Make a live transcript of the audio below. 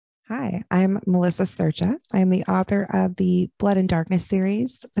Hi, I'm Melissa Sercia. I'm the author of the Blood and Darkness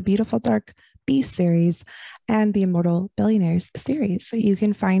series, the Beautiful Dark Beast series, and the Immortal Billionaires series. You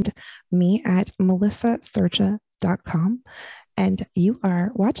can find me at melissasercia.com, and you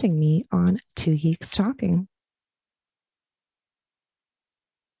are watching me on Two Geeks Talking.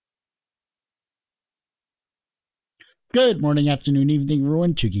 Good morning, afternoon, evening,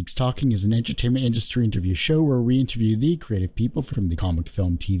 everyone. Two Geeks Talking is an entertainment industry interview show where we interview the creative people from the comic,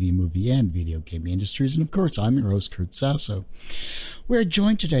 film, TV, movie, and video game industries. And of course, I'm your host, Kurt Sasso. We're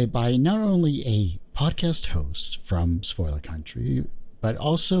joined today by not only a podcast host from Spoiler Country, but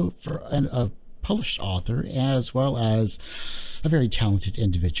also a published author, as well as a very talented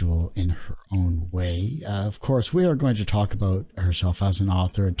individual in her own way. Of course, we are going to talk about herself as an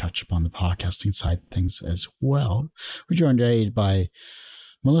author and touch upon the podcasting side of things as well. We're joined today by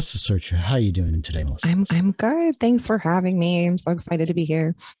Melissa Sercia. How are you doing today, Melissa? I'm good. Thanks for having me. I'm so excited to be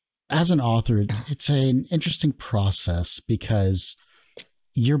here. As an author, it's an interesting process because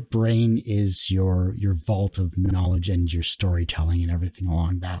your brain is your vault of knowledge and your storytelling and everything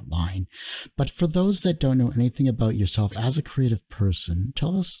along that line. But for those that don't know anything about yourself as a creative person,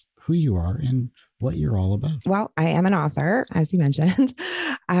 tell us who you are and what you're all about. Well, I am an author, as you mentioned.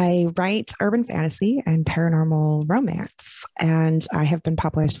 I write urban fantasy and paranormal romance, and I have been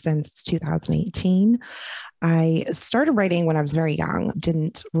published since 2018. I started writing when I was very young,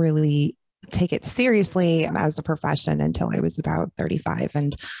 didn't really take it seriously as a profession until I was about 35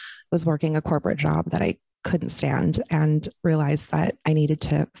 and was working a corporate job that I couldn't stand and realized that I needed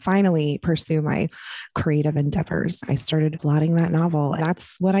to finally pursue my creative endeavors. I started plotting that novel.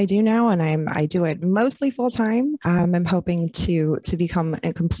 That's what I do now, and I do it mostly full time. I'm hoping to become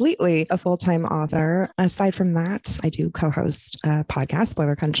completely a full-time author. Aside from that, I do co-host a podcast,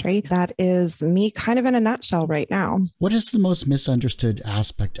 Spoiler Country. That is me kind of in a nutshell right now. What is the most misunderstood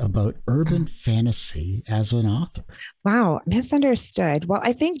aspect about urban fantasy as an author? Wow, misunderstood. Well,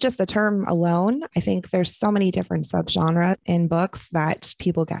 I think just the term alone, I think there's so many different subgenres in books that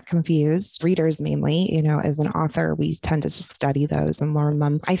people get confused. Readers mainly, as an author, we tend to study those and learn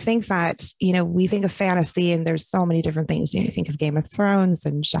them. I think that, we think of fantasy and there's so many different things. You think of Game of Thrones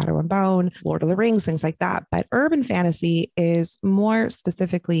and Shadow and Bone, Lord of the Rings, things like that. But urban fantasy is more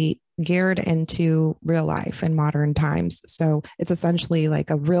specifically geared into real life in modern times. So it's essentially like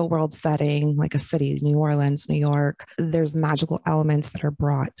a real world setting, like a city, New Orleans, New York. There's magical elements that are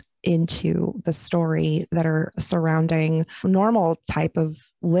brought into the story that are surrounding normal type of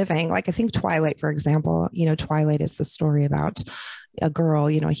living. Like I think Twilight, for example, Twilight is the story about a girl,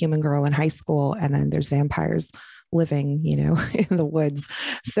 a human girl in high school, and then there's vampires living, in the woods.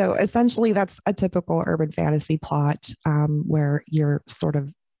 So essentially that's a typical urban fantasy plot where you're sort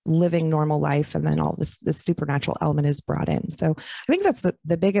of living normal life and then all this supernatural element is brought in. So I think that's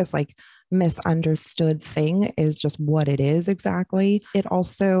the biggest misunderstood thing is just what it is exactly. It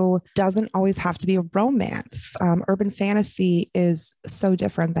also doesn't always have to be a romance. Urban fantasy is so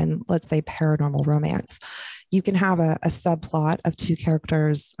different than, let's say, paranormal romance. You can have a subplot of two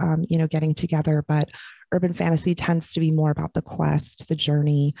characters getting together, but urban fantasy tends to be more about the quest, the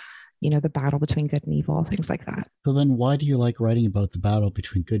journey, the battle between good and evil, things like that. So then why do you like writing about the battle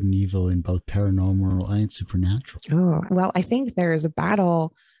between good and evil in both paranormal and supernatural? Oh, well, I think there's a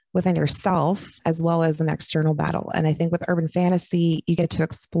battle within yourself as well as an external battle. And I think with urban fantasy, you get to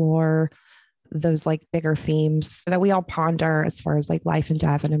explore those bigger themes that we all ponder as far as life and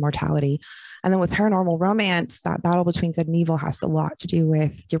death and immortality. And then with paranormal romance, that battle between good and evil has a lot to do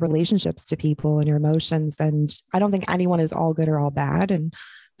with your relationships to people and your emotions. And I don't think anyone is all good or all bad. And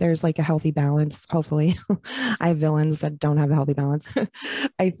there's a healthy balance, hopefully. I have villains that don't have a healthy balance.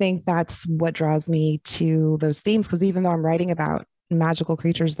 I think that's what draws me to those themes, because even though I'm writing about magical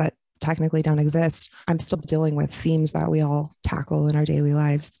creatures that technically don't exist, I'm still dealing with themes that we all tackle in our daily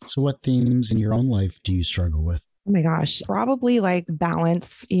lives. So what themes in your own life do you struggle with? Oh my gosh, probably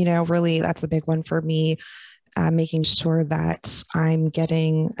balance, really that's a big one for me. Making sure that I'm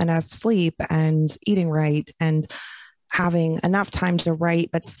getting enough sleep and eating right and having enough time to write,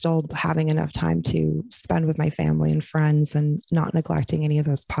 but still having enough time to spend with my family and friends and not neglecting any of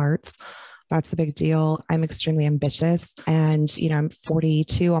those parts. That's a big deal. I'm extremely ambitious and, I'm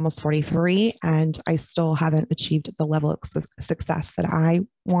 42, almost 43, and I still haven't achieved the level of success that I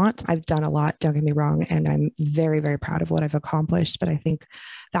want. I've done a lot, don't get me wrong, and I'm very, very proud of what I've accomplished. But I think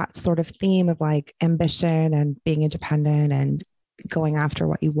that sort of theme of ambition and being independent and going after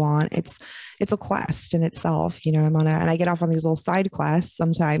what you want, it's a quest in itself. I'm and I get off on these little side quests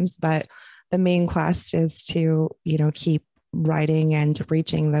sometimes, but the main quest is to, keep writing and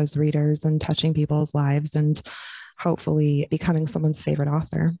reaching those readers and touching people's lives and hopefully becoming someone's favorite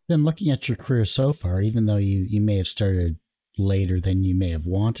author. Then looking at your career so far, even though you may have started later than you may have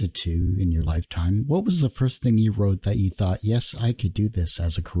wanted to in your lifetime, what was the first thing you wrote that you thought, yes, I could do this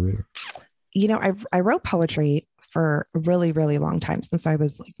as a career? I wrote poetry for a really, really long time. Since I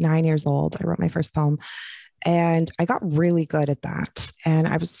was like 9 years old, I wrote my first poem. And I got really good at that. And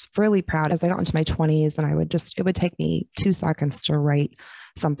I was really proud as I got into my 20s, and it would take me 2 seconds to write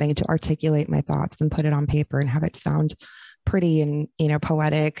something, to articulate my thoughts and put it on paper and have it sound pretty and,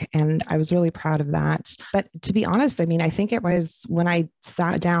 poetic. And I was really proud of that. But to be honest, I think it was when I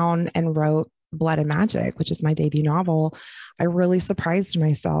sat down and wrote Blood and Magic, which is my debut novel, I really surprised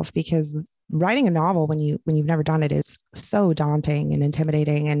myself, because writing a novel when you've never done it is so daunting and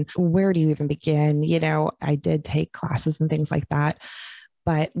intimidating. And where do you even begin? I did take classes and things like that.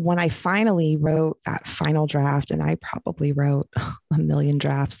 But when I finally wrote that final draft, and I probably wrote a million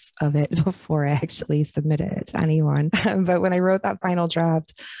drafts of it before I actually submitted it to anyone. But when I wrote that final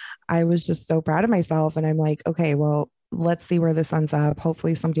draft, I was just so proud of myself. And I'm like, okay, well, let's see where this ends up.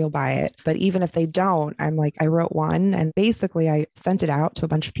 Hopefully somebody will buy it. But even if they don't, I'm like, I wrote one, and basically I sent it out to a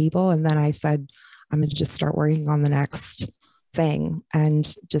bunch of people. And then I said, I'm going to just start working on the next thing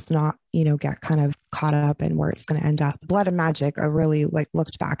and just not, get kind of caught up in where it's going to end up. Blood and Magic, I really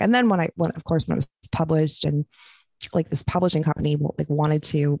looked back. And then when it was published, and this publishing company wanted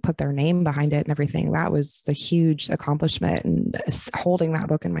to put their name behind it and everything, that was a huge accomplishment. And holding that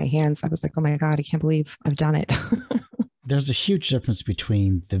book in my hands, I was like, oh my God, I can't believe I've done it. There's a huge difference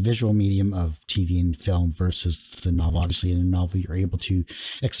between the visual medium of TV and film versus the novel. Obviously, in a novel, you're able to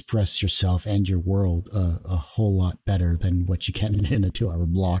express yourself and your world a whole lot better than what you can in a 2-hour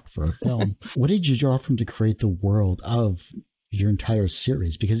block for a film. What did you draw from to create the world of your entire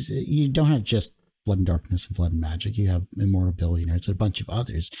series? Because you don't have just Blood and Darkness and Blood and Magic. You have Immortal, Billionaires, and a bunch of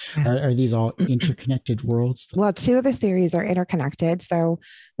others. Are these all interconnected worlds? Well, 2 of the series are interconnected. So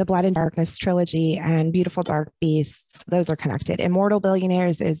the Blood and Darkness trilogy and Beautiful Dark Beasts, those are connected. Immortal,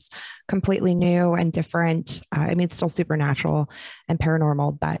 Billionaires is completely new and different. It's still supernatural and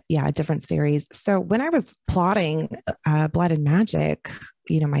paranormal, but yeah, a different series. So when I was plotting Blood and Magic,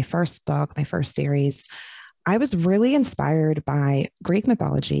 my first book, my first series, I was really inspired by Greek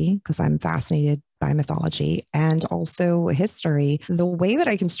mythology, because I'm fascinated by mythology, and also history. The way that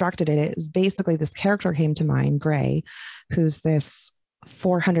I constructed it is basically this character came to mind, Gray, who's this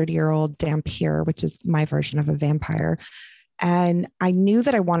 400-year-old Dhampir, which is my version of a vampire. And I knew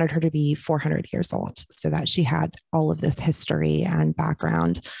that I wanted her to be 400 years old, so that she had all of this history and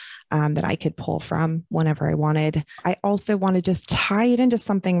background that I could pull from whenever I wanted. I also wanted to just tie it into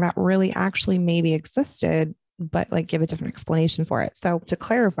something that really actually maybe existed, but give a different explanation for it. So to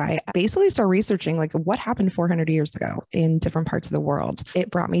clarify, I basically started researching what happened 400 years ago in different parts of the world.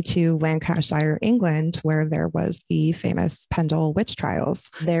 It brought me to Lancashire, England, where there was the famous Pendle witch trials.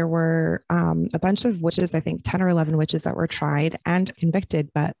 There were a bunch of witches, I think 10 or 11 witches that were tried and convicted,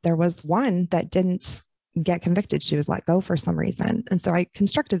 but there was one that didn't get convicted. She was let go for some reason. And so I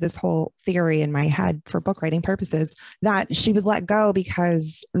constructed this whole theory in my head for book writing purposes that she was let go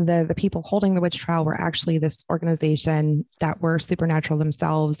because the people holding the witch trial were actually this organization that were supernatural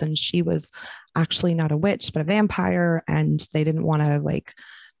themselves. And she was actually not a witch, but a vampire. And they didn't want to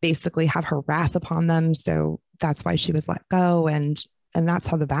basically have her wrath upon them. So that's why she was let go. And that's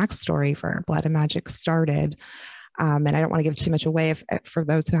how the backstory for Blood and Magic started. And I don't want to give too much away for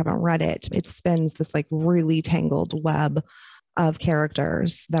those who haven't read it. It spins this really tangled web of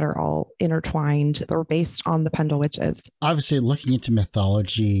characters that are all intertwined or based on the Pendle witches. Obviously, looking into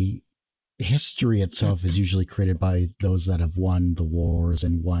mythology, history itself is usually created by those that have won the wars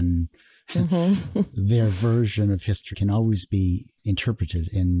and won. Their version of history can always be interpreted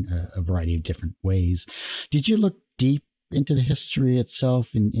in a variety of different ways. Did you look deep into the history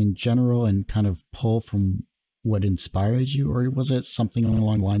itself in general and kind of pull from what inspired you, or was it something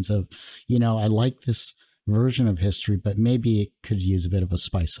along the lines of, I like this version of history, but maybe it could use a bit of a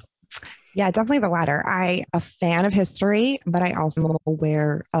spice up? Yeah, definitely the latter. I'm a fan of history, but I also am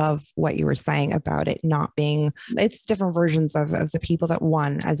aware of what you were saying about it not being, it's different versions of the people that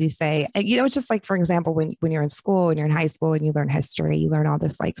won, as you say. It's just for example, when you're in school, when you're in high school and you learn history, you learn all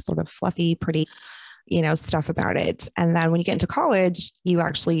this sort of fluffy, pretty stuff about it. And then when you get into college, you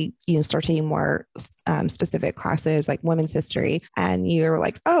actually, start taking more specific classes like women's history. And you're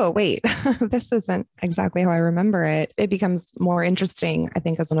like, oh, wait, this isn't exactly how I remember it. It becomes more interesting, I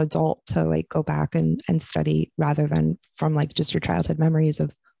think, as an adult to go back and study rather than from just your childhood memories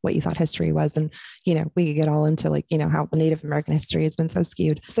of what you thought history was. And, we could get all into like, how the Native American history has been so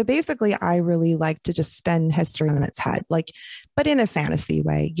skewed. So basically, I really like to just spin history on its head, like, but in a fantasy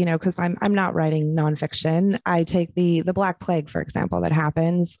way, because I'm not writing nonfiction. I take the Black Plague, for example, that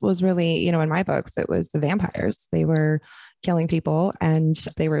happens was really, in my books, it was the vampires. They were killing people and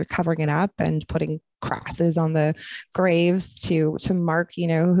they were covering it up and putting crosses on the graves to mark,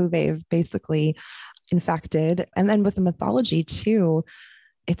 who they've basically infected. And then with the mythology too,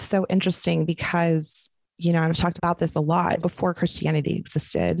 it's so interesting because, I've talked about this a lot before Christianity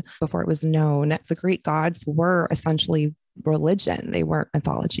existed, before it was known. The Greek gods were essentially religion. They weren't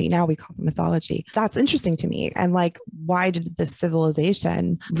mythology. Now we call them mythology. That's interesting to me. And like, why did this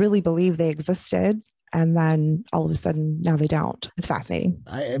civilization really believe they existed? And then all of a sudden, now they don't. It's fascinating.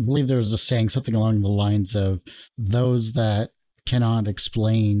 I believe there was a saying, something along the lines of those that cannot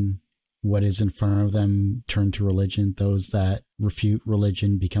explain what is in front of them turn to religion. Those that refute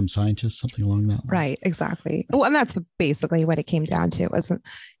religion become scientists, something along that line. Right, exactly. Well, and that's basically what it came down to.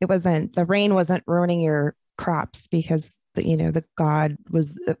 It wasn't the rain wasn't ruining your crops because the god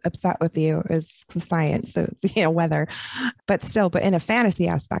was upset with you. It was science, so weather. But in a fantasy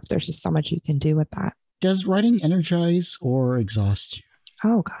aspect, there's just so much you can do with that. Does writing energize or exhaust you?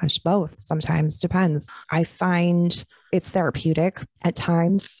 Oh gosh, both. Sometimes depends. I find it's therapeutic at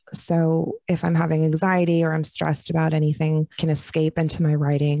times. So if I'm having anxiety or I'm stressed about anything, can escape into my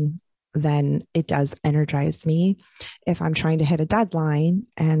writing, then it does energize me. If I'm trying to hit a deadline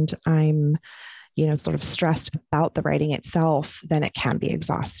and I'm sort of stressed about the writing itself, then it can be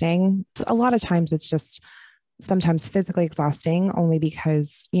exhausting. A lot of times it's just sometimes physically exhausting only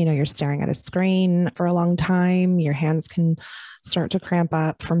because, you're staring at a screen for a long time. Your hands can start to cramp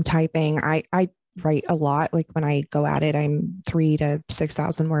up from typing. I write a lot. Like when I go at it, I'm 3,000 to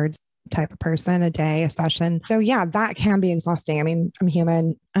 6,000 words type of person a day, a session. So yeah, that can be exhausting. I mean, I'm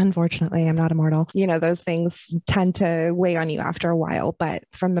human. Unfortunately, I'm not immortal. those things tend to weigh on you after a while, but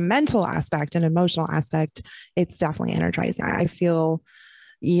from the mental aspect and emotional aspect, it's definitely energizing. I feel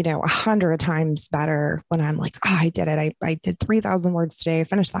 100 times better when I'm like, oh, I did it. I did 3,000 words today. I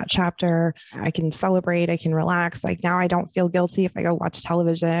finished that chapter. I can celebrate. I can relax. Like now I don't feel guilty if I go watch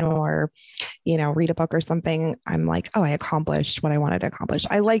television or, read a book or something. I'm like, oh, I accomplished what I wanted to accomplish.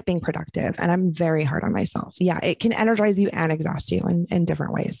 I like being productive and I'm very hard on myself. Yeah, it can energize you and exhaust you in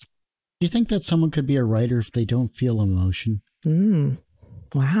different ways. Do you think that someone could be a writer if they don't feel emotion?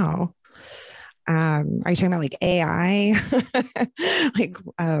 Wow. Are you talking about like AI, like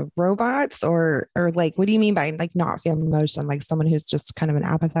robots, or like, what do you mean by like not feel emotion? Like someone who's just kind of an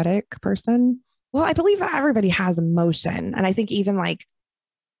apathetic person? Well, I believe that everybody has emotion, and I think even like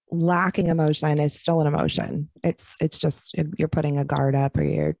lacking emotion is still an emotion. It's just you're putting a guard up, or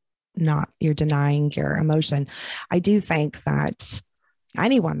you're denying your emotion. I do think that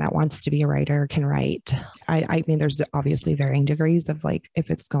anyone that wants to be a writer can write. I mean, there's obviously varying degrees of like, if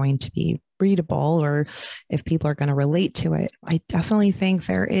it's going to be readable or if people are going to relate to it. I definitely think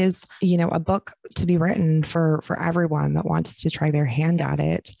there is, a book to be written for everyone that wants to try their hand at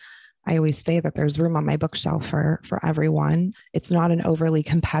it. I always say that there's room on my bookshelf for everyone. It's not an overly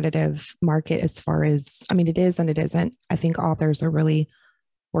competitive market as far as, I mean, it is and it isn't. I think authors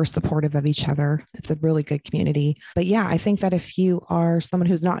we're supportive of each other. It's a really good community. But yeah, I think that if you are someone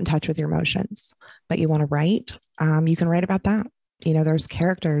who's not in touch with your emotions, but you want to write, you can write about that. There's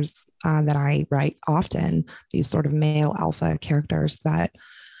characters that I write often, these sort of male alpha characters that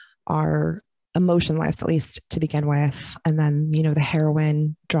are emotionless, at least to begin with. And then, the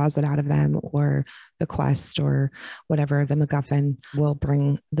heroine draws it out of them, or the quest or whatever, the MacGuffin will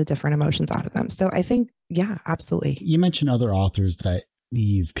bring the different emotions out of them. So I think, yeah, absolutely. You mentioned other authors that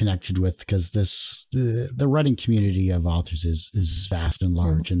you've connected with, because the writing community of authors is vast and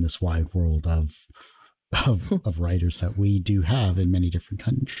large in this wide world of writers that we do have in many different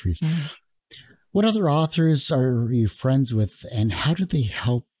countries. What other authors are you friends with, and how did they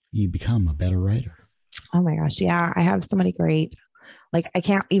help you become a better writer? Oh my gosh, yeah, I have so many great, like I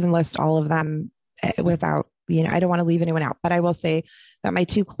can't even list all of them without, I don't want to leave anyone out, but I will say that my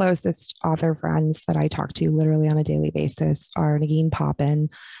two closest author friends that I talk to literally on a daily basis are Negin Poppin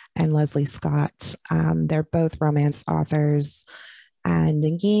and Leslie Scott. They're both romance authors, and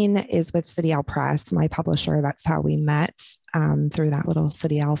Negin is with City Owl Press, my publisher. That's how we met, through that little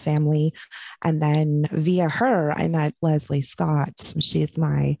City Owl family. And then via her, I met Leslie Scott. She's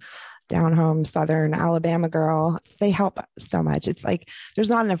my down home Southern Alabama girl. They help so much. It's like there's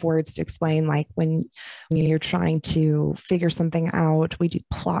not enough words to explain. Like when you're trying to figure something out, we do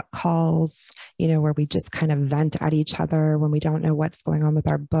plot calls, where we just kind of vent at each other when we don't know what's going on with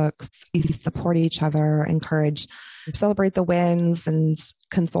our books. We support each other, encourage, celebrate the wins, and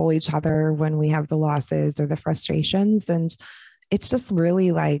console each other when we have the losses or the frustrations. And it's just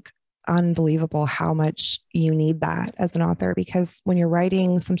really like unbelievable how much you need that as an author, because when you're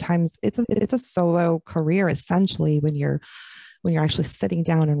writing, sometimes it's a solo career essentially when you're actually sitting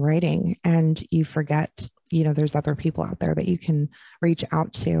down and writing, and you forget there's other people out there that you can reach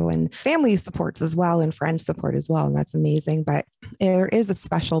out to, and family supports as well, and friends support as well, and that's amazing. But there is a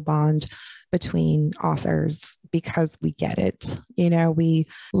special bond between authors because we get it. We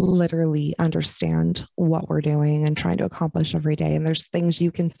literally understand what we're doing and trying to accomplish every day. And there's things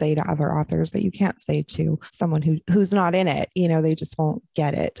you can say to other authors that you can't say to someone who's not in it. They just won't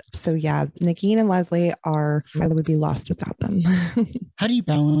get it. So yeah, Nagin and Leslie I would be lost without them. How do you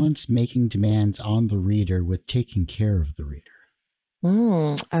balance making demands on the reader with taking care of the reader?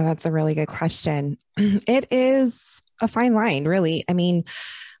 Oh, that's a really good question. It is a fine line, really. I mean,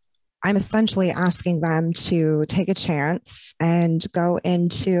 I'm essentially asking them to take a chance and go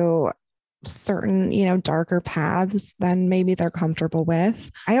into certain, darker paths than maybe they're comfortable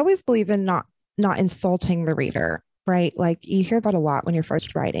with. I always believe in not insulting the reader, right? Like you hear that a lot when you're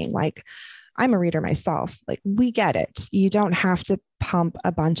first writing. Like, I'm a reader myself. Like, we get it. You don't have to pump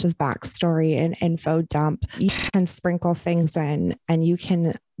a bunch of backstory and info dump. You can sprinkle things in, and you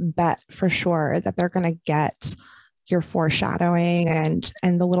can bet for sure that they're going to get your foreshadowing and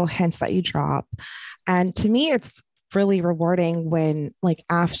the little hints that you drop. And to me, it's really rewarding when, like,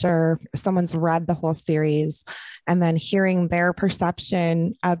 after someone's read the whole series and then hearing their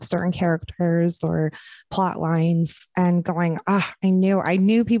perception of certain characters or plot lines and going, I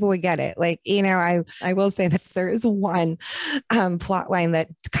knew people would get it. Like, I will say that there is one plot line that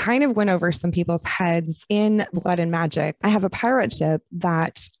kind of went over some people's heads in Blood and Magic. I have a pirate ship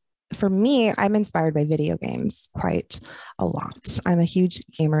that, for me, I'm inspired by video games quite a lot. I'm a huge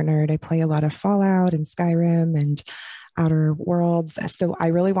gamer nerd. I play a lot of Fallout and Skyrim and Outer Worlds. So I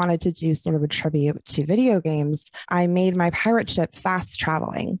really wanted to do sort of a tribute to video games. I made my pirate ship fast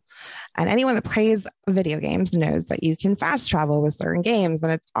traveling. And anyone that plays video games knows that you can fast travel with certain games.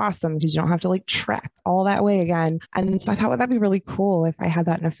 And it's awesome because you don't have to like trek all that way again. And so I thought, well, that'd be really cool if I had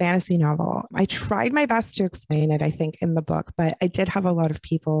that in a fantasy novel. I tried my best to explain it, I think, in the book, but I did have a lot of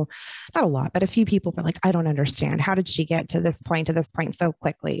people, not a lot, but a few people were like, I don't understand. How did she get to this point so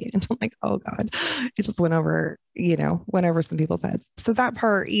quickly? And I'm like, oh God, it just went over some people's heads. So that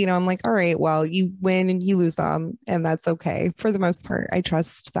part, I'm like, all right, well, you win and you lose some, and that's okay. For the most part, I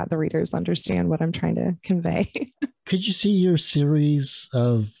trust that the readers understand what I'm trying to convey. Could you see your series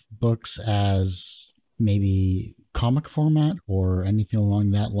of books as maybe comic format or anything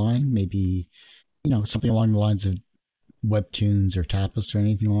along that line? Maybe, something along the lines of webtoons or tapas or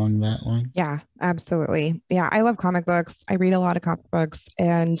anything along that line? Yeah, absolutely. Yeah, I love comic books. I read a lot of comic books,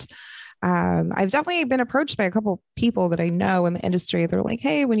 and I've definitely been approached by a couple people that I know in the industry. They're like,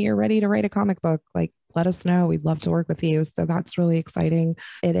 hey, when you're ready to write a comic book, like, let us know. We'd love to work with you. So that's really exciting.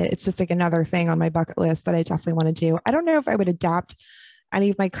 It's just like another thing on my bucket list that I definitely want to do. I don't know if I would adapt any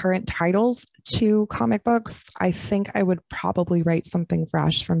of my current titles to comic books. I think I would probably write something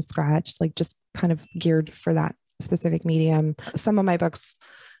fresh from scratch, like just kind of geared for that specific medium. Some of my books,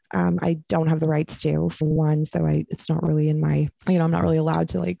 I don't have the rights to, for one. So it's not really in my, I'm not really allowed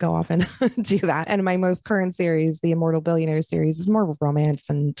to like go off and do that. And my most current series, the Immortal Billionaires series, is more of a romance,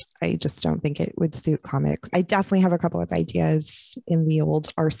 and I just don't think it would suit comics. I definitely have a couple of ideas in the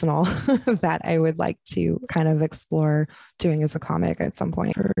old arsenal that I would like to kind of explore doing as a comic at some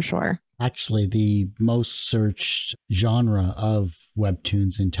point, for sure. Actually, the most searched genre of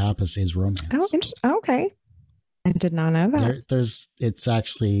webtoons and tapas is romance. Oh, interesting. Okay. I did not know that. It's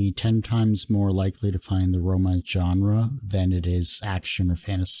actually 10 times more likely to find the romance genre than it is action or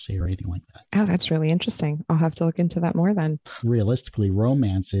fantasy or anything like that. Oh, that's really interesting. I'll have to look into that more then. Realistically,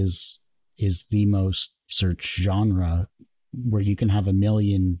 romance is the most searched genre, where you can have 1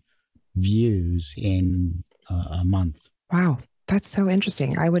 million views in a month. Wow, that's so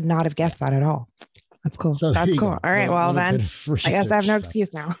interesting. I would not have guessed that at all. That's cool. So that's cool. All right, well then, I guess I have no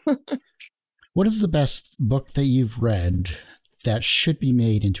excuse now. What is the best book that you've read that should be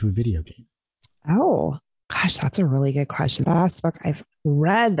made into a video game? Oh, gosh, that's a really good question. The best book I've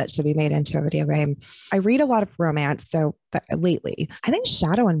read that should be made into a video game. I read a lot of romance. So lately, I think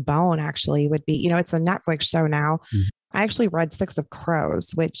Shadow and Bone actually would be, it's a Netflix show now. Mm-hmm. I actually read Six of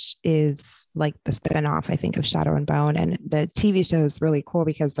Crows, which is like the spinoff, I think, of Shadow and Bone. And the TV show is really cool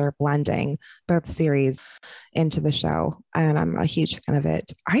because they're blending both series into the show. And I'm a huge fan of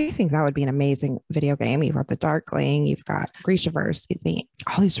it. I think that would be an amazing video game. You've got the Darkling, you've got Grishaverse, excuse me,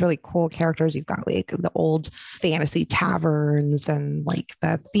 all these really cool characters. You've got like the old fantasy taverns and like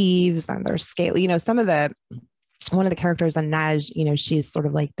the thieves and their scale, one of the characters on Naj, she's sort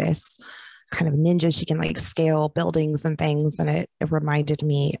of like this kind of ninja. She can like scale buildings and things. And it reminded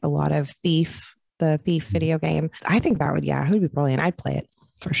me a lot of the Thief video game. I think that would, it would be brilliant. I'd play it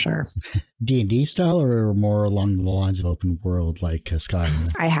for sure. D&D style or more along the lines of open world like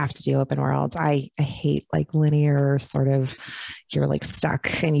Skyrim? I have to do open world. I hate like linear sort of, you're like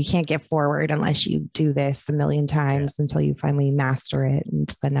stuck and you can't get forward unless you do this a million times until you finally master it.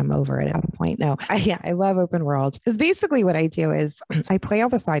 And then I'm over it at a point. No, I love open world because basically what I do is I play all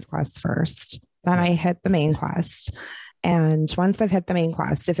the side quests first, then I hit the main quest. And once I've hit the main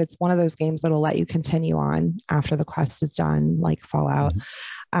quest, if it's one of those games that'll let you continue on after the quest is done, like Fallout,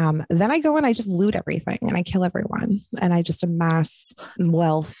 then I go and I just loot everything and I kill everyone and I just amass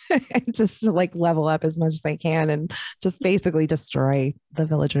wealth and just like level up as much as I can and just basically destroy the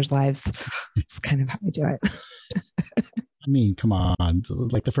villagers' lives. It's kind of how I do it. I mean, come on.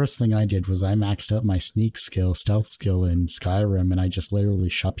 Like the first thing I did was I maxed out my stealth skill in Skyrim, and I just literally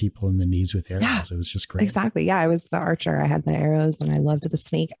shot people in the knees with arrows. Yeah, it was just great. Exactly. Yeah, I was the archer. I had the arrows and I loved the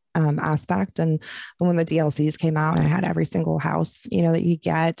sneak aspect. And when the DLCs came out, I had every single house, that you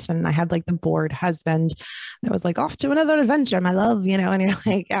get. And I had like the bored husband that was like, off to another adventure, my love, and you're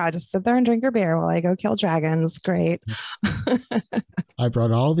like, just sit there and drink your beer while I go kill dragons. Great. I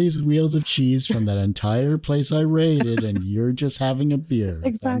brought all these wheels of cheese from that entire place I raided, and you're just having a beer.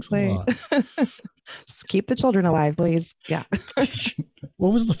 Exactly. Just keep the children alive, please. Yeah.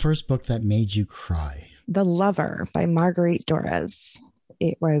 What was the first book that made you cry? The Lover by Marguerite Duras.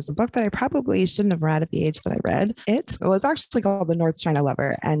 It was a book that I probably shouldn't have read at the age that I read it. It was actually called The North China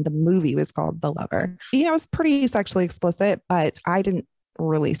Lover, and the movie was called The Lover. It was pretty sexually explicit, but I didn't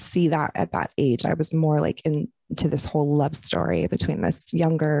really see that at that age. I was more like into this whole love story between this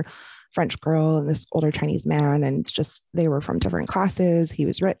younger French girl and this older Chinese man, and just they were from different classes. He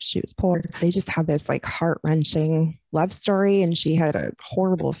was rich, she was poor. They just had this like heart-wrenching love story, and she had a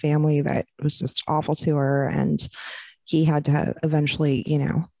horrible family that was just awful to her, and he had to eventually,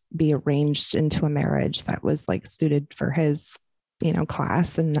 be arranged into a marriage that was like suited for his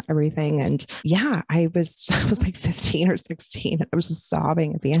class and everything. And I was like 15 or 16. I was just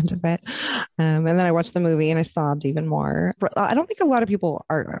sobbing at the end of it. And then I watched the movie and I sobbed even more. I don't think a lot of people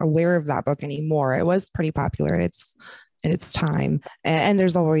are aware of that book anymore. It was pretty popular in its time. And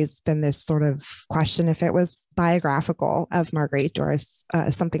there's always been this sort of question if it was biographical of Marguerite Duras,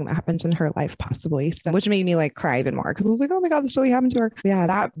 something that happened in her life possibly, so, which made me like cry even more because I was like, oh my God, this really happened to her.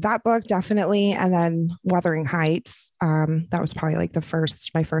 Yeah, that book definitely. And then Wuthering Heights, that was probably like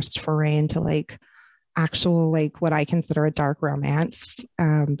my first foray into like actual, like what I consider a dark romance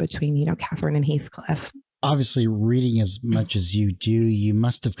between, Catherine and Heathcliff. Obviously, reading as much as you do, you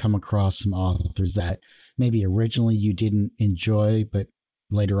must have come across some authors that maybe originally you didn't enjoy, but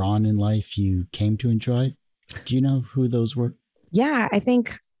later on in life you came to enjoy. Do you know who those were? Yeah, I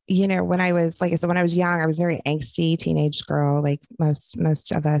think, when I was, like I said, when I was young, I was a very angsty teenage girl, like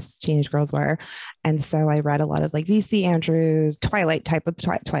most of us teenage girls were. And so I read a lot of like V.C. Andrews, Twilight type of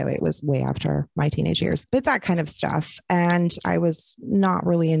Twilight was way after my teenage years, but that kind of stuff. And I was not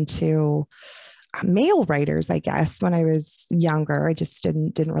really into male writers, I guess, when I was younger. I just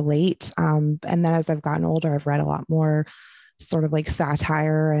didn't relate. And then as I've gotten older, I've read a lot more sort of like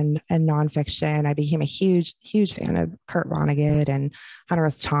satire and nonfiction. I became a huge fan of Kurt Vonnegut and Hunter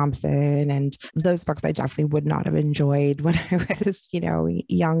S. Thompson, and those books I definitely would not have enjoyed when I was,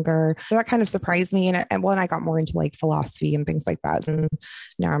 younger. So that kind of surprised me. And when I got more into like philosophy and things like that, and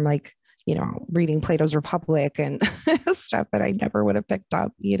now I'm like, reading Plato's Republic and stuff that I never would have picked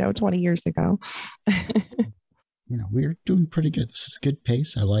up, 20 years ago. We're doing pretty good. This is a good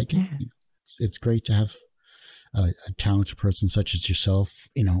pace. I like it. Yeah. It's great to have a talented person such as yourself,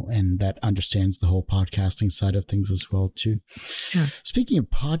 and that understands the whole podcasting side of things as well, too. Yeah. Speaking of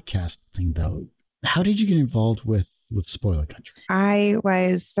podcasting, though, how did you get involved with Spoiler Country? I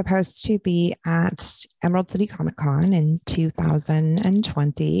was supposed to be at Emerald City Comic Con in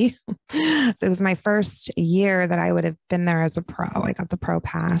 2020. So it was my first year that I would have been there as a pro. I got the pro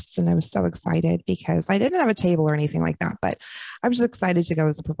pass and I was so excited because I didn't have a table or anything like that, but I was excited to go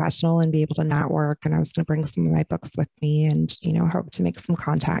as a professional and be able to network. And I was going to bring some of my books with me and, hope to make some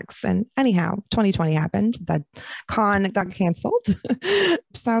contacts. And anyhow, 2020 happened. That con got canceled.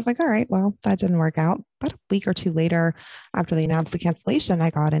 So I was like, all right, well, that didn't work out. about a week or two later, after they announced the cancellation, I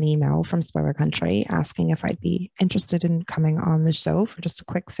got an email from Spoiler Country asking if I'd be interested in coming on the show for just a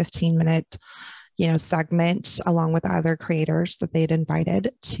quick 15-minute segment along with other creators that they'd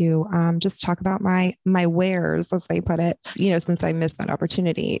invited to just talk about my wares, as they put it, since I missed that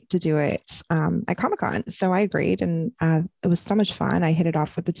opportunity to do it at Comic-Con. So I agreed, and it was so much fun. I hit it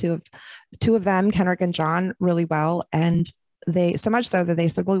off with the two of them, Kenrick and John, really well. And they, so much so that they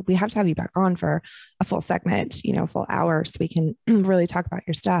said, well, we have to have you back on for a full segment, a full hour, so we can really talk about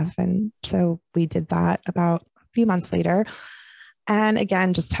your stuff. And so we did that about a few months later. And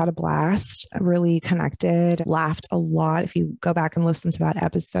again, just had a blast, really connected, laughed a lot. If you go back and listen to that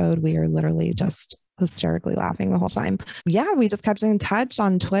episode, we are literally just hysterically laughing the whole time. Yeah, we just kept in touch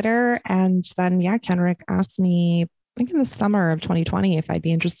on Twitter. And then, Kenrick asked me, I think in the summer of 2020, if I'd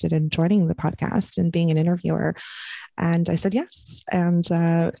be interested in joining the podcast and being an interviewer. And I said yes. And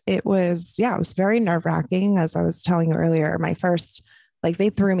it was very nerve-wracking. As I was telling you earlier, my first,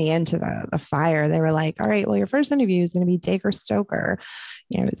 they threw me into the fire. They were like, all right, well, your first interview is going to be Dacre Stoker.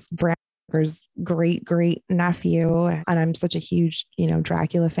 It's Bram Stoker's great nephew. And I'm such a huge,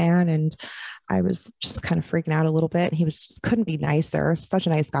 Dracula fan. And I was just kind of freaking out a little bit. He couldn't be nicer. Such a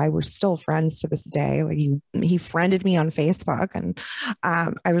nice guy. We're still friends to this day. He friended me on Facebook, and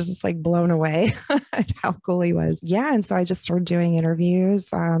I was just blown away at how cool he was. Yeah. And so I just started doing interviews.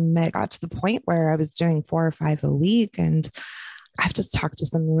 It got to the point where I was doing 4 or 5 a week, and I've just talked to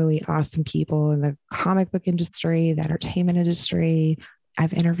some really awesome people in the comic book industry, the entertainment industry.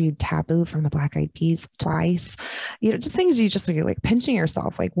 I've interviewed Taboo from the Black Eyed Peas twice, just things you just get pinching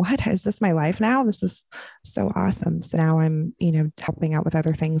yourself. What, is this my life now? This is so awesome. So now I'm, helping out with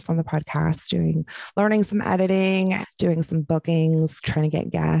other things on the podcast, learning some editing, doing some bookings, trying to get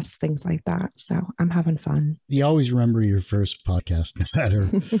guests, things like that. So I'm having fun. You always remember your first podcast, no matter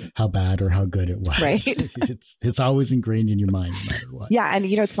how bad or how good it was. Right. It's always ingrained in your mind, no matter what. Yeah. And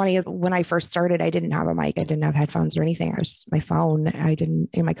it's funny is when I first started, I didn't have a mic. I didn't have headphones or anything. I was just my phone.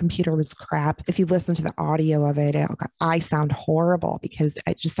 My computer was crap. If you listen to the audio of it, I sound horrible because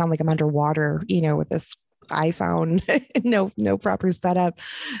I just sound like I'm underwater, with this iPhone, no proper setup.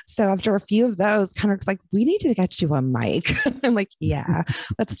 So after a few of those, kind of we need to get you a mic. I'm like, yeah,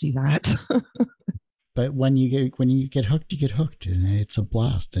 let's do that. But when you get hooked, you get hooked, and it's a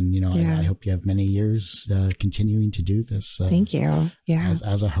blast. And I hope you have many years continuing to do this. Thank you. Yeah,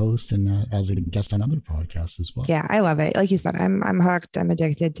 as a host and as a guest on other podcasts as well. Yeah, I love it. Like you said, I'm hooked. I'm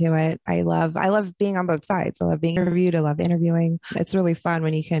addicted to it. I love being on both sides. I love being interviewed. I love interviewing. It's really fun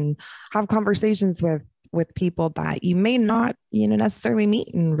when you can have conversations with people that you may not necessarily meet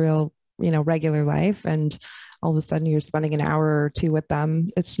in real regular life, and all of a sudden you're spending an hour or two with them.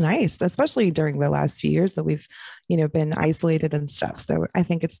 It's nice, especially during the last few years that we've, been isolated and stuff. So I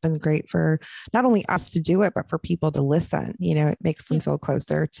think it's been great for not only us to do it, but for people to listen. It makes them feel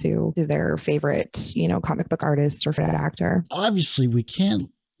closer to their favorite, comic book artist or favorite actor. Obviously, we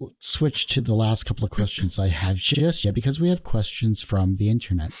can't switch to the last couple of questions I have just yet, because we have questions from the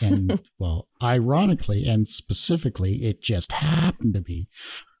internet. And well, ironically and specifically, it just happened to be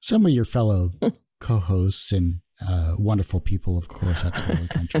some of your fellow co-hosts and wonderful people, of course, at Spoiler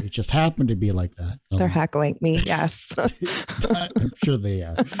Country. It just happened to be like that. They're heckling me, yes. I'm sure they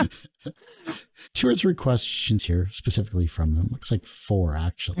are. 2 or 3 questions here specifically from them. Looks like 4,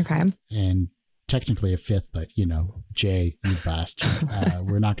 actually. Okay. And technically a 5th, but Jay, you bastard.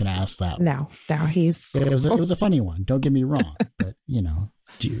 We're not going to ask that one. No, it was a funny one. Don't get me wrong, but I'm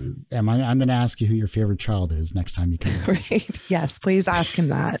going to ask you who your favorite child is next time you come. Right. Yes, please ask him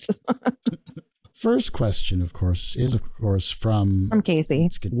that. First question, of course, is from Casey.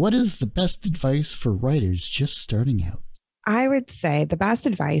 What is the best advice for writers just starting out? I would say the best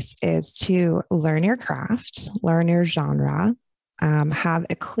advice is to learn your craft, learn your genre, have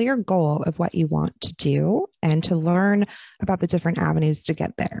a clear goal of what you want to do, and to learn about the different avenues to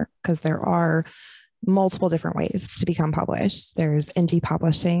get there, because there are multiple different ways to become published. There's indie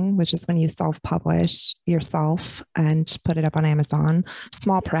publishing, which is when you self-publish yourself and put it up on Amazon.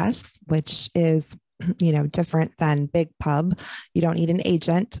 Small press, which is different than big pub. You don't need an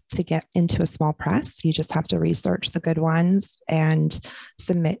agent to get into a small press. You just have to research the good ones and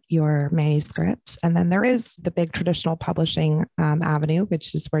submit your manuscript. And then there is the big traditional publishing avenue,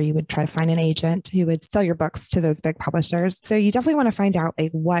 which is where you would try to find an agent who would sell your books to those big publishers. So you definitely want to find out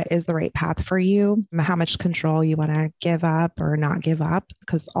what is the right path for you, how much control you want to give up or not give up,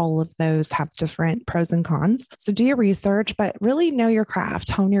 because all of those have different pros and cons. So do your research, but really know your craft,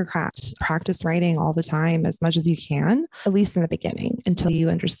 hone your craft, practice writing all the time as much as you can, at least in the beginning, until you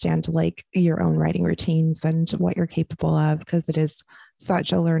understand your own writing routines and what you're capable of, because it is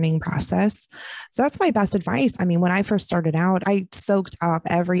such a learning process. So that's my best advice. I mean, when I first started out, I soaked up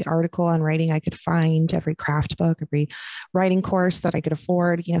every article on writing I could find, every craft book, every writing course that I could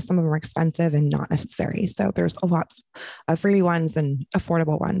afford. You know, some of them are expensive and not necessary. So there's a lot of free ones and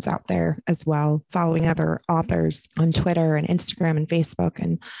affordable ones out there as well. Following other authors on Twitter and Instagram and Facebook,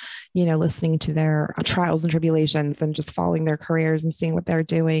 and, you know, listening to their trials and tribulations and just following their careers and seeing what they're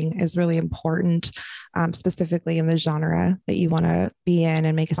doing is really important, specifically in the genre that you want to be in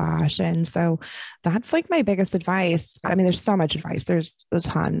and make a splash in. So that's like my biggest advice. I mean, there's so much advice. There's a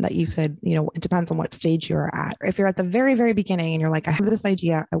ton that you could, you know, it depends on what stage you're at. If you're at the very, very beginning and you're like, I have this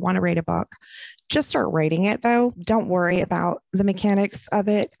idea, I want to write a book, just start writing it though. Don't worry about the mechanics of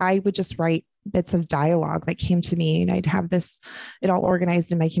it. I would just write bits of dialogue that came to me, and I'd have it all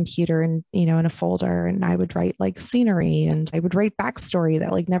organized in my computer and, you know, in a folder, and I would write like scenery, and I would write backstory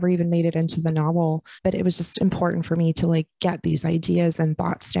that like never even made it into the novel. But it was just important for me to like get these ideas and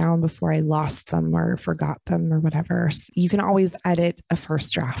thoughts down before I lost them or forgot them or whatever. So you can always edit a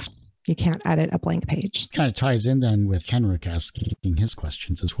first draft. You can't edit a blank page. Kind of ties in then with Henrik asking his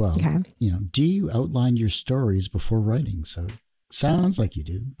questions as well. Okay. You know, do you outline your stories before writing? So sounds like you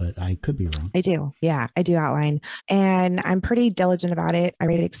do, but I could be wrong. I do. Yeah, I do outline. And I'm pretty diligent about it. I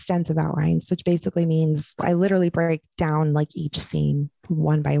write extensive outlines, which basically means I literally break down like each scene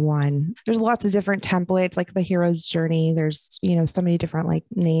one by one. There's lots of different templates, like the hero's journey. There's, you know, so many different like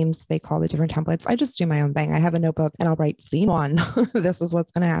names they call the different templates. I just do my own thing. I have a notebook and I'll write scene 1. This is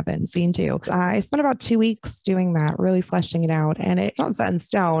what's going to happen. Scene 2. I spent about 2 weeks doing that, really fleshing it out. And it's not set in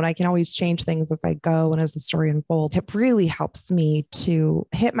stone. I can always change things as I go and as the story unfolds. It really helps me to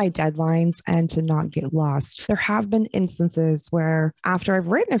hit my deadlines and to not get lost. There have been instances where after I've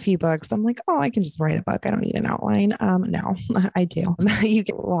written a few books, I'm like, oh, I can just write a book. I don't need an outline. No, I do. You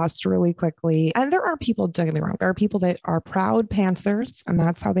get lost really quickly. And there are people, don't get me wrong, there are people that are proud pantsers, and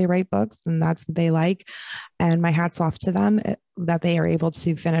that's how they write books and that's what they like. And my hat's off to them that they are able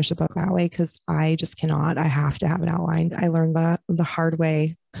to finish a book that way, because I just cannot. I have to have an outline. I learned the hard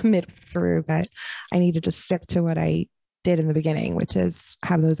way mid through that I needed to stick to what I did in the beginning, which is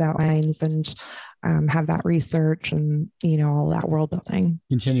have those outlines and have that research and, you know, all that world building.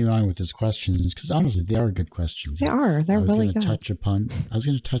 Continue on with his questions, because honestly, they are good questions. They are. They're really good. I was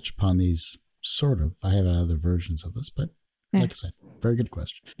going to touch upon these sort of. I have other versions of this, but like I said, very good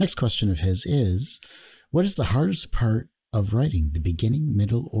question. Next question of his is, what is the hardest part of writing, the beginning,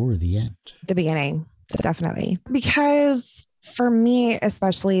 middle, or the end? The beginning, definitely. Because for me,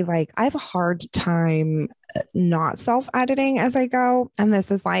 especially, like I have a hard time not self-editing as I go. And this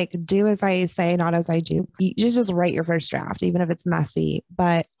is like, do as I say, not as I do. You just write your first draft, even if it's messy,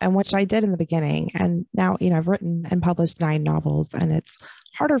 and which I did in the beginning. And now, you know, I've written and published 9 novels, and it's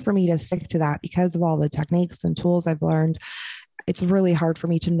harder for me to stick to that because of all the techniques and tools I've learned. It's really hard for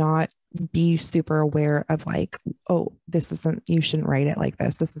me to not be super aware of like, oh, you shouldn't write it like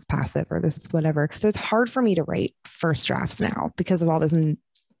this. This is passive, or this is whatever. So it's hard for me to write first drafts now because of all this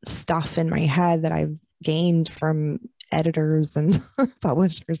stuff in my head that I've gained from editors and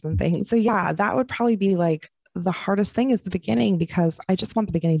publishers and things. So yeah, that would probably be like the hardest thing, is the beginning, because I just want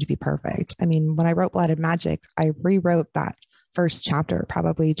the beginning to be perfect. I mean, when I wrote Blood and Magic, I rewrote that first chapter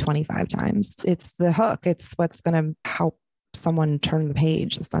probably 25 times. It's the hook. It's what's going to help someone turn the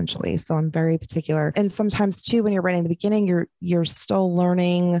page, essentially. So I'm very particular. And sometimes too, when you're writing the beginning, you're still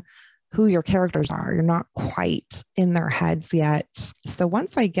learning who your characters are. You're not quite in their heads yet. So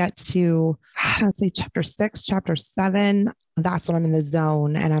once I get to, I'd say chapter 6, chapter 7, that's when I'm in the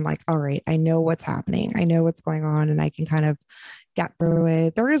zone and I'm like, all right, I know what's happening. I know what's going on, and I can kind of get through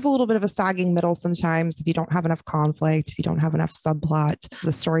it. There is a little bit of a sagging middle sometimes. If you don't have enough conflict, if you don't have enough subplot,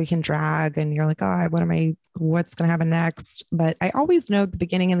 the story can drag and you're like, oh, what's going to happen next? But I always know the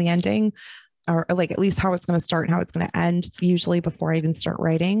beginning and the ending, or like at least how it's going to start and how it's going to end, usually before I even start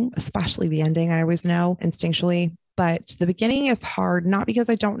writing, especially the ending. I always know instinctually, but the beginning is hard, not because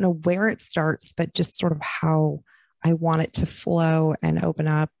I don't know where it starts, but just sort of how I want it to flow and open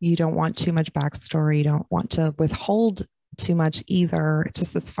up. You don't want too much backstory. You don't want to withhold too much either. It's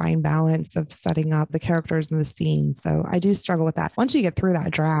just this fine balance of setting up the characters and the scene. So I do struggle with that. Once you get through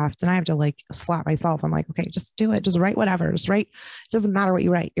that draft, and I have to like slap myself, I'm like, okay, just do it. Just write whatever. Just write. It doesn't matter what you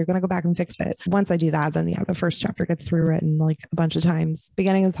write. You're going to go back and fix it. Once I do that, then yeah, the first chapter gets rewritten like a bunch of times.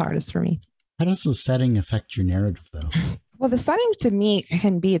 Beginning is hardest for me. How does the setting affect your narrative though? Well, the setting to me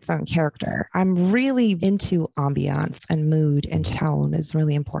can be its own character. I'm really into ambiance, and mood and tone is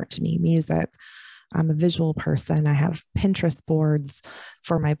really important to me. Music. I'm a visual person. I have Pinterest boards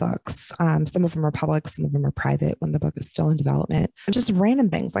for my books. Some of them are public, some of them are private when the book is still in development. And just random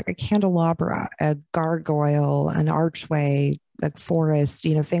things like a candelabra, a gargoyle, an archway, the forest,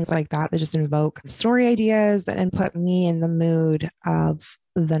 things like that just invoke story ideas and put me in the mood of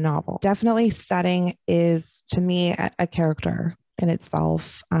the novel. Definitely setting is, to me, a character in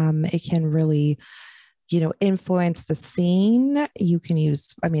itself. It can really influence the scene. You can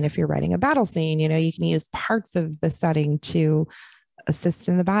use, if you're writing a battle scene, you can use parts of the setting to assist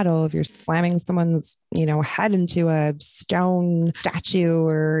in the battle. If you're slamming someone's, head into a stone statue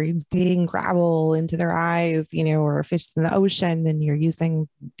or digging gravel into their eyes, or if it's in the ocean and you're using,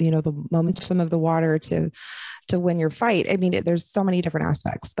 the momentum of the water to win your fight. There's so many different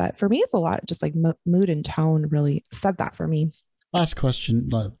aspects, but for me, it's a lot just like mood and tone really said that for me. Last question,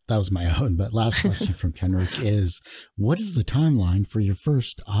 that was my own, but last question from Kenrick is, what is the timeline for your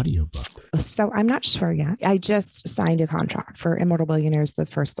first audiobook? So I'm not sure yet. I just signed a contract for Immortal Billionaires, the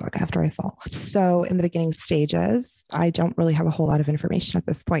first book, After I Fall. So in the beginning stages, I don't really have a whole lot of information at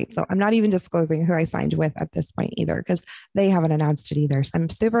this point. So I'm not even disclosing who I signed with at this point either, because they haven't announced it either. So I'm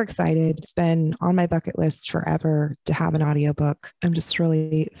super excited. It's been on my bucket list forever to have an audiobook. I'm just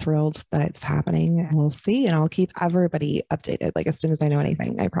really thrilled that it's happening. We'll see, and I'll keep everybody updated. As soon as I know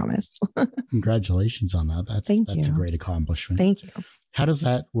anything, I promise. Congratulations on that. That's a great accomplishment. Thank you. How does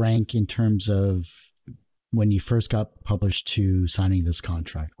that rank in terms of when you first got published to signing this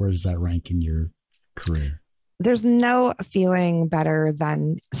contract? Where does that rank in your career? There's no feeling better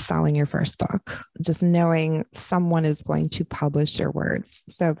than selling your first book, just knowing someone is going to publish your words.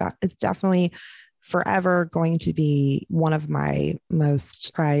 So that is definitely forever going to be one of my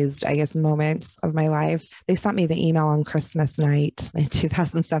most prized, moments of my life. They sent me the email on Christmas night in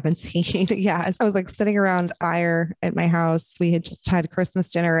 2017. Yes. I was sitting around fire at my house. We had just had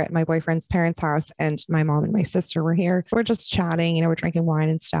Christmas dinner at my boyfriend's parents' house, and my mom and my sister were here. We're just chatting, we're drinking wine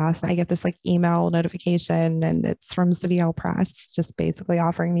and stuff. I get this email notification, and it's from City Hall Press, just basically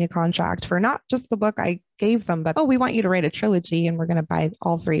offering me a contract for not just the book I gave them, but, we want you to write a trilogy and we're going to buy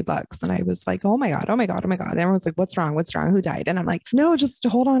all 3 books. And I was like, oh my God. And everyone's like, what's wrong? Who died? And I'm like, no, just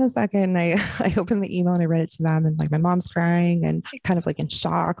hold on a second. I opened the email and I read it to them, and my mom's crying and kind of in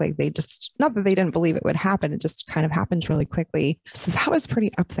shock. They just, not that they didn't believe it would happen. It just kind of happened really quickly. So that was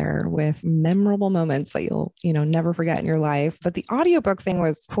pretty up there with memorable moments that you'll, never forget in your life. But the audiobook thing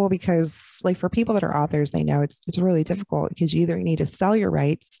was cool because for people that are authors, they know it's really difficult because you either need to sell your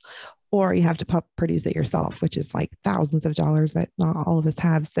rights or you have to produce it yourself, which is thousands of dollars that not all of us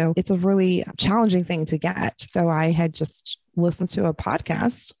have. So it's a really challenging thing to get. So I had just listened to a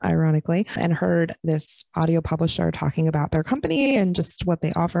podcast, ironically, and heard this audio publisher talking about their company and just what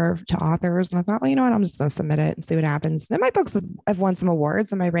they offer to authors. And I thought, well, you know what, I'm just going to submit it and see what happens. And my books have won some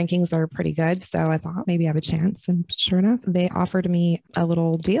awards and my rankings are pretty good. So I thought maybe I have a chance. And sure enough, they offered me a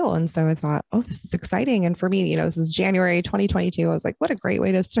little deal. And so I thought, oh, this is exciting. And for me, this is January 2022. I was like, what a great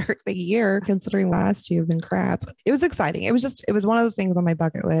way to start the year, considering last year have been crap. It was exciting. It was one of those things on my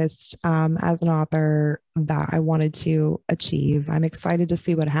bucket list as an author that I wanted to achieve. I'm excited to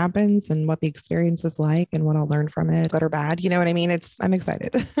see what happens and what the experience is like and what I'll learn from it, good or bad. You know what I mean? I'm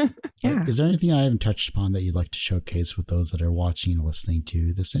excited. Yeah. Is there anything I haven't touched upon that you'd like to showcase with those that are watching and listening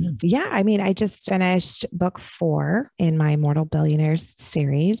to this interview? Yeah. I just finished book 4 in my Immortal Billionaires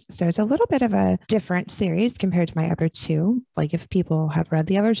series. So it's a little bit of a different series compared to my other 2. If people have read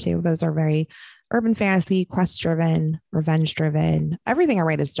the other 2, those are very urban fantasy, quest-driven, revenge-driven. Everything I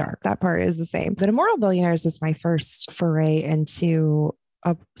write is dark. That part is the same. But Immortal Billionaires is my first foray into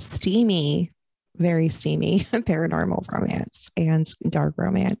a very steamy paranormal romance and dark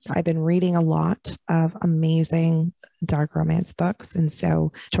romance. I've been reading a lot of amazing dark romance books. And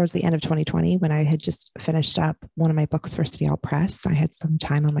so towards the end of 2020, when I had just finished up one of my books for City Hall Press, I had some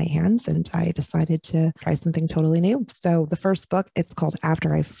time on my hands and I decided to try something totally new. So the first book, it's called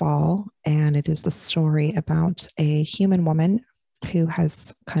After I Fall, and it is a story about a human woman who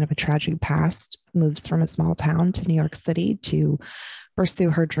has kind of a tragic past, moves from a small town to New York City to pursue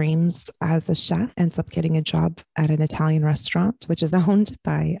her dreams as a chef, ends up getting a job at an Italian restaurant, which is owned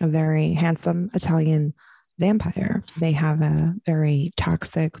by a very handsome Italian vampire. They have a very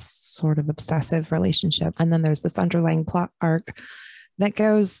toxic, sort of obsessive relationship. And then there's this underlying plot arc that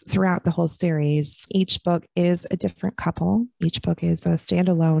goes throughout the whole series. Each book is a different couple. Each book is a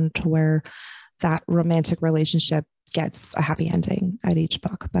standalone to where that romantic relationship gets a happy ending at each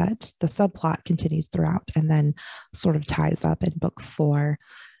book, but the subplot continues throughout and then sort of ties up in book 4.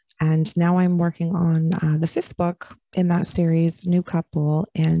 And now I'm working on the 5th book in that series, new couple,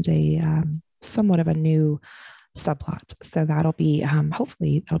 and a somewhat of a new subplot. So that'll be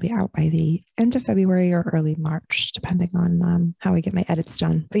hopefully that'll be out by the end of February or early March, depending on how I get my edits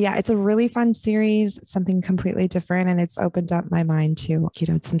done. But yeah, it's a really fun series. It's something completely different, and it's opened up my mind to,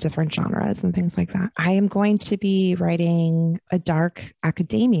 some different genres and things like that. I am going to be writing a dark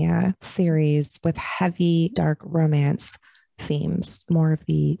academia series with heavy dark romance themes, more of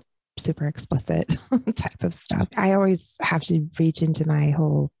the super explicit type of stuff. I always have to reach into my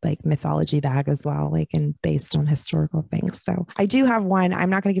whole like mythology bag as well, like, and based on historical things. So I do have one. I'm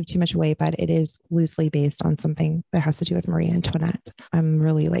not going to give too much away, but it is loosely based on something that has to do with Marie Antoinette. I'm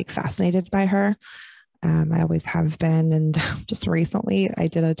really like fascinated by her. I always have been. And just recently I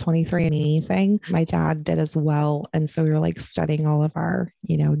did a 23andMe thing. My dad did as well. And so we were like studying all of our,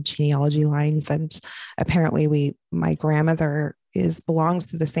 genealogy lines. And apparently my grandmother belongs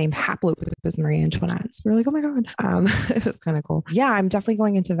to the same haplogroup as Marie Antoinette. So we're like, oh my God. It was kind of cool. Yeah, I'm definitely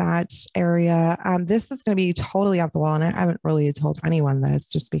going into that area. This is going to be totally off the wall. And I haven't really told anyone this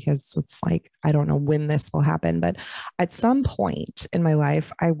just because it's like, I don't know when this will happen, but at some point in my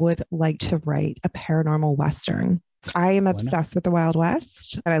life, I would like to write a paranormal Western. I am obsessed with the Wild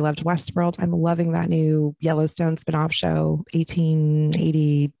West, and I loved Westworld. I'm loving that new Yellowstone spinoff show,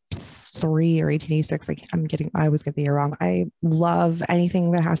 1883 or 1886. I always get the year wrong. I love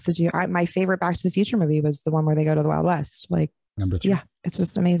anything that has to do. My favorite Back to the Future movie was the one where they go to the Wild West. Like, number 3. Yeah, it's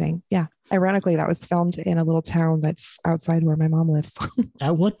just amazing. Yeah. Ironically, that was filmed in a little town that's outside where my mom lives.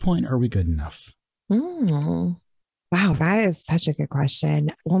 At what point are we good enough? Wow, that is such a good question.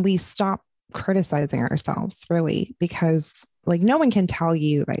 When we stop criticizing ourselves, really, because like no one can tell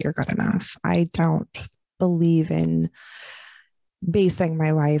you that you're good enough. I don't believe in basing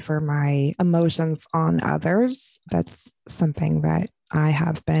my life or my emotions on others. That's something that I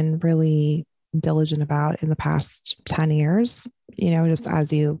have been really diligent about in the past 10 years, just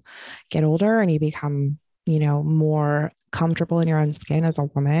as you get older and you become, more comfortable in your own skin as a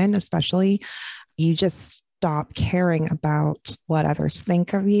woman, especially, you just stop caring about what others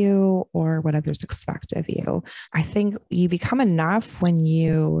think of you or what others expect of you. I think you become enough when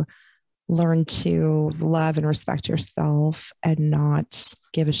you learn to love and respect yourself and not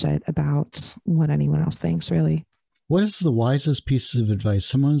give a shit about what anyone else thinks, really. What is the wisest piece of advice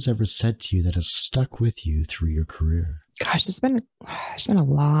someone's ever said to you that has stuck with you through your career? Gosh, there's been a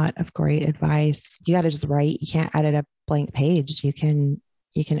lot of great advice. You got to just write. You can't edit a blank page. You can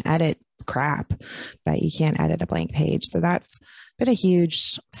edit crap, but you can't edit a blank page. So that's been a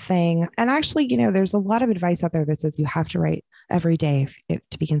huge thing. And actually, there's a lot of advice out there that says you have to write every day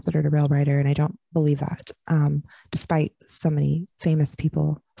to be considered a real writer. And I don't believe that, despite so many famous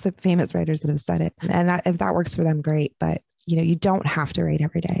writers that have said it. And that if that works for them, great. But, you don't have to write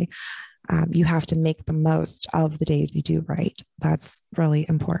every day. You have to make the most of the days you do write. That's really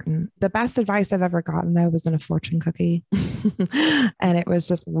important. The best advice I've ever gotten, though, was in a fortune cookie. And it was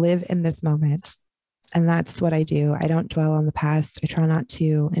just live in this moment. And that's what I do. I don't dwell on the past. I try not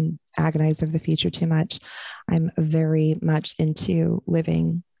to and agonize over the future too much. I'm very much into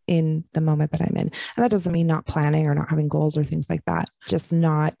living in the moment that I'm in. And that doesn't mean not planning or not having goals or things like that. Just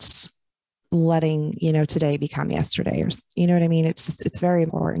not letting, today become yesterday, or, you know what I mean? It's very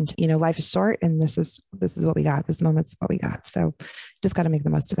important. Life is short, and this is what we got. This moment's what we got. So just got to make the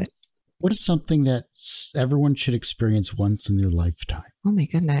most of it. What is something that everyone should experience once in their lifetime? Oh my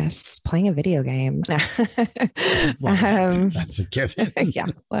goodness. Playing a video game. Well, that's a given. Yeah.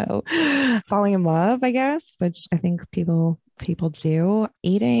 Well, falling in love, I guess, which I think people do.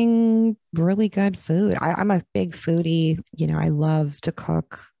 Eating really good food. I'm a big foodie. I love to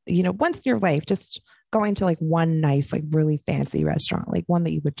cook. Once in your life, just going to like one nice, like really fancy restaurant, like one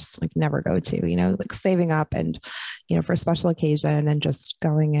that you would just like never go to, like saving up and, for a special occasion and just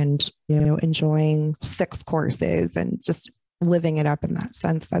going and, enjoying 6 courses and just living it up in that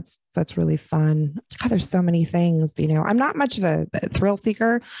sense. That's really fun. God, there's so many things, I'm not much of a thrill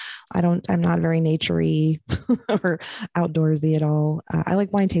seeker. I'm not very naturey or outdoorsy at all. I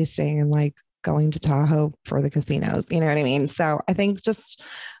like wine tasting and like going to Tahoe for the casinos. You know what I mean? So I think just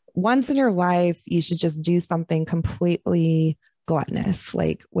once in your life, you should just do something completely gluttonous,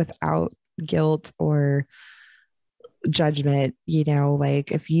 like without guilt or judgment.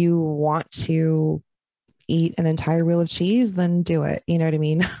 Like if you want to eat an entire wheel of cheese, then do it. You know what I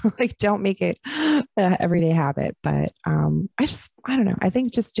mean? Like don't make it an everyday habit. But I don't know. I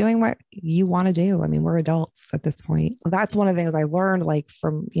think just doing what you want to do. I mean, we're adults at this point. That's one of the things I learned, like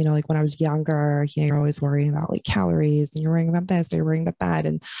from, like when I was younger, you're always worrying about like calories and you're worrying about this, or you're worrying about that.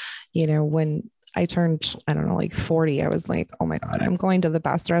 And, when I turned, I don't know, like 40, I was like, oh my God, I'm going to the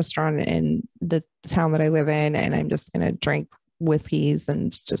best restaurant in the town that I live in. And I'm just going to drink whiskeys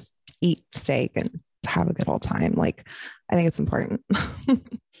and just eat steak and have a good old time. Like, I think it's important.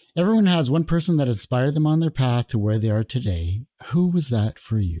 Everyone has one person that inspired them on their path to where they are today. Who was that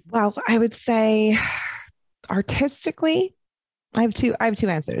for you? Well, I would say artistically, I have two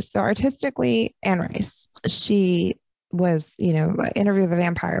answers. So artistically, Anne Rice. She was, Interview with the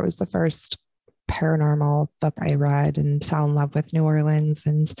Vampire was the first paranormal book I read and fell in love with New Orleans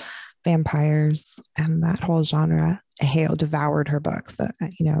and vampires and that whole genre. I devoured her books,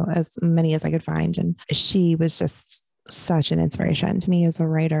 as many as I could find. And she was just such an inspiration to me as a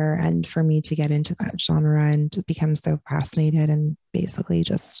writer, and for me to get into that genre and to become so fascinated and basically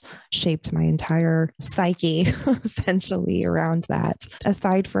just shaped my entire psyche essentially around that.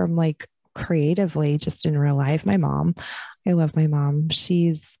 Aside from like creatively, just in real life, my mom. I love my mom.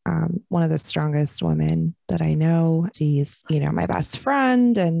 She's one of the strongest women that I know. She's, my best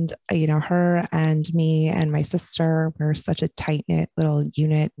friend, and, her and me and my sister, we're such a tight knit little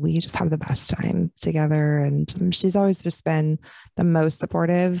unit. We just have the best time together. And she's always just been the most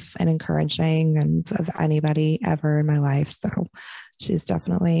supportive and encouraging and of anybody ever in my life. So she's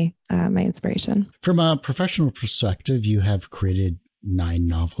definitely my inspiration. From a professional perspective, you have created 9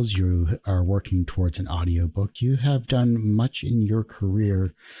 novels. You are working towards an audiobook. You have done much in your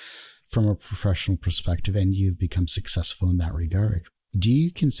career from a professional perspective, and you've become successful in that regard. Do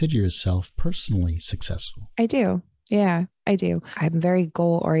you consider yourself personally successful? I do. Yeah, I do. I'm very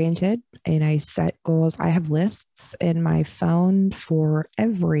goal oriented and I set goals. I have lists in my phone for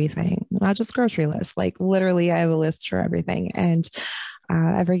everything, not just grocery lists. Like literally, I have a list for everything. And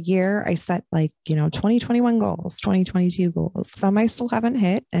every year I set 2021 goals, 2022 goals. Some I still haven't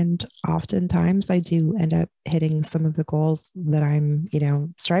hit. And oftentimes I do end up hitting some of the goals that I'm,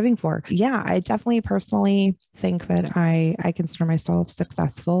 striving for. Yeah, I definitely personally think that I consider myself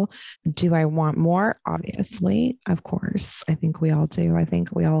successful. Do I want more? Obviously, of course. I think we all do. I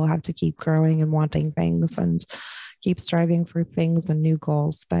think we all have to keep growing and wanting things and keep striving for things and new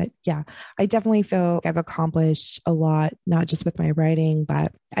goals. But yeah, I definitely feel like I've accomplished a lot, not just with my writing,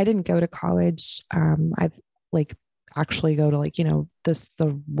 but I didn't go to college. I've actually go to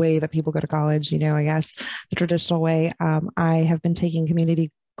the way that people go to college, I guess the traditional way. I have been taking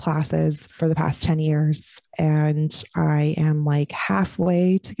community classes for the past 10 years. And I am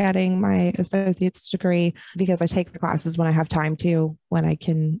halfway to getting my associate's degree because I take the classes when I have time to, when I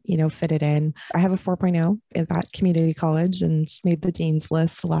can, fit it in. I have a 4.0 in that community college and made the dean's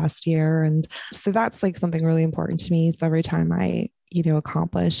list last year. And so that's something really important to me. So every time I,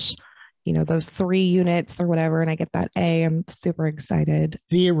 accomplish those 3 units or whatever, and I get that A, I'm super excited.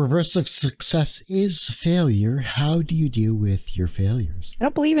 The reverse of success is failure. How do you deal with your failures? I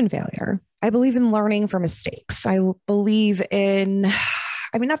don't believe in failure. I believe in learning from mistakes. I believe in,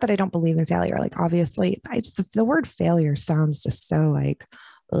 not that I don't believe in failure. Obviously, the word failure sounds just so like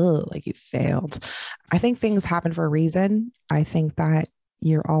you failed. I think things happen for a reason. I think that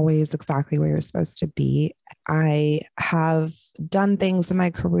you're always exactly where you're supposed to be. I have done things in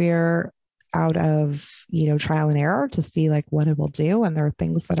my career out of, trial and error to see what it will do. And there are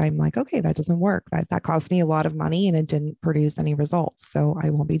things that I'm okay, that doesn't work. That cost me a lot of money and it didn't produce any results. So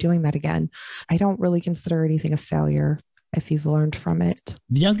I won't be doing that again. I don't really consider anything a failure if you've learned from it.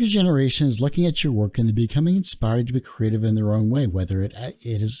 The younger generation is looking at your work and they're becoming inspired to be creative in their own way, whether it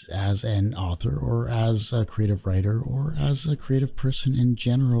is as an author or as a creative writer or as a creative person in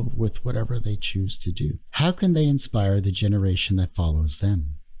general with whatever they choose to do. How can they inspire the generation that follows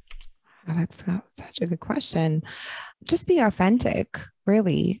them? Oh, that's such a good question. Just be authentic,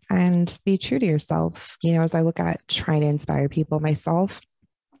 really, and be true to yourself. As I look at trying to inspire people myself,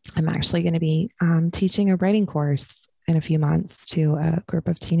 I'm actually going to be teaching a writing course in a few months to a group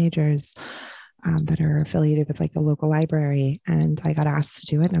of teenagers that are affiliated with a local library. And I got asked to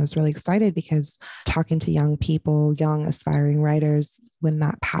do it. And I was really excited because talking to young people, young aspiring writers, when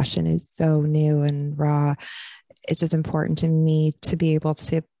that passion is so new and raw, it's just important to me to be able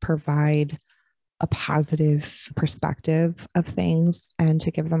to provide a positive perspective of things and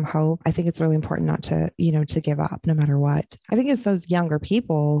to give them hope. I think it's really important not to, to give up no matter what. I think as those younger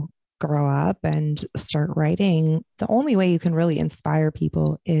people grow up and start writing, the only way you can really inspire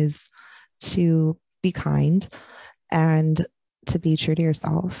people is to be kind and to be true to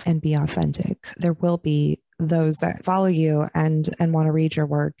yourself and be authentic. There will be those that follow you and want to read your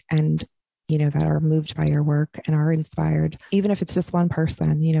work and that are moved by your work and are inspired. Even if it's just one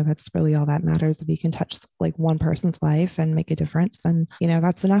person, that's really all that matters. If you can touch one person's life and make a difference, then,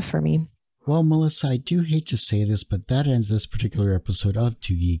 that's enough for me. Well, Melissa, I do hate to say this, but that ends this particular episode of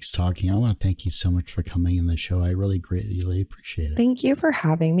Two Geeks Talking. I want to thank you so much for coming in the show. I really greatly appreciate it. Thank you for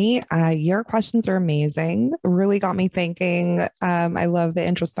having me. Your questions are amazing. Really got me thinking. I love the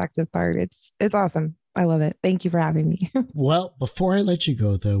introspective part. It's awesome. I love it. Thank you for having me. Well, before I let you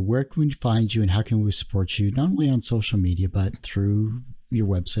go, though, where can we find you and how can we support you, not only on social media, but through your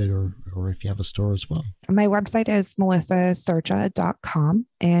website or if you have a store as well? My website is melissasercia.com.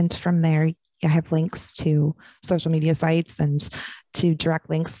 And from there, I have links to social media sites and to direct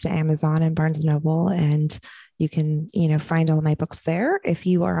links to Amazon and Barnes & Noble. And you can, find all of my books there. If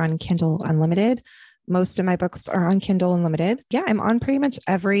you are on Kindle Unlimited, most of my books are on Kindle Unlimited. Yeah, I'm on pretty much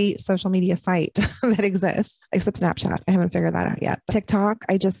every social media site that exists, except Snapchat. I haven't figured that out yet. TikTok,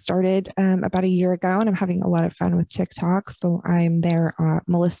 I just started about a year ago, and I'm having a lot of fun with TikTok. So I'm there,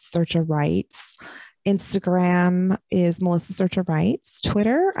 Melissa Sercia Writes. Instagram is Melissa Sercia Writes.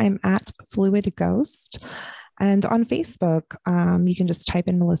 Twitter, I'm at Fluid Ghost. And on Facebook, you can just type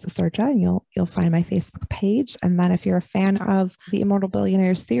in Melissa Sercia and you'll find my Facebook page. And then if you're a fan of the Immortal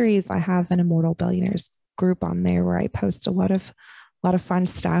Billionaires series, I have an Immortal Billionaires group on there where I post a lot of fun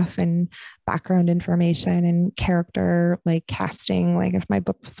stuff and background information and character like casting, like if my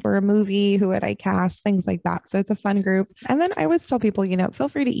books were a movie, who would I cast, things like that. So it's a fun group. And then I always tell people, feel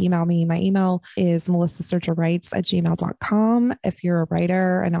free to email me. My email is melissaserciawrites@gmail.com. If you're a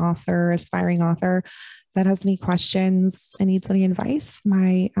writer, an author, aspiring author that has any questions and needs any advice,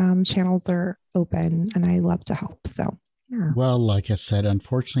 my channels are open and I love to help. So, yeah. Well, like I said,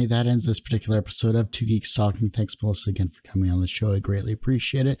 unfortunately, that ends this particular episode of Two Geeks Talking. Thanks, Melissa, again for coming on the show. I greatly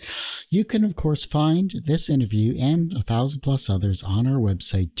appreciate it. You can, of course, find this interview and 1,000+ others on our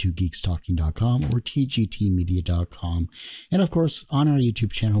website, twogeekstalking.com or tgtmedia.com. And, of course, on our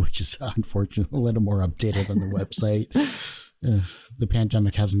YouTube channel, which is unfortunately a little more updated than the website. The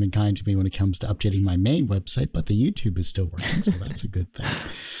pandemic hasn't been kind to me when it comes to updating my main website, but the YouTube is still working, so that's a good thing.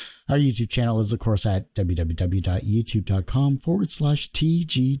 Our YouTube channel is, of course, at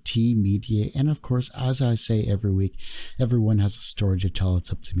www.youtube.com/TGT Media. And, of course, as I say every week, everyone has a story to tell.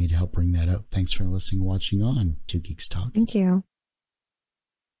 It's up to me to help bring that out. Thanks for listening and watching on Two Geeks Talking. Thank you.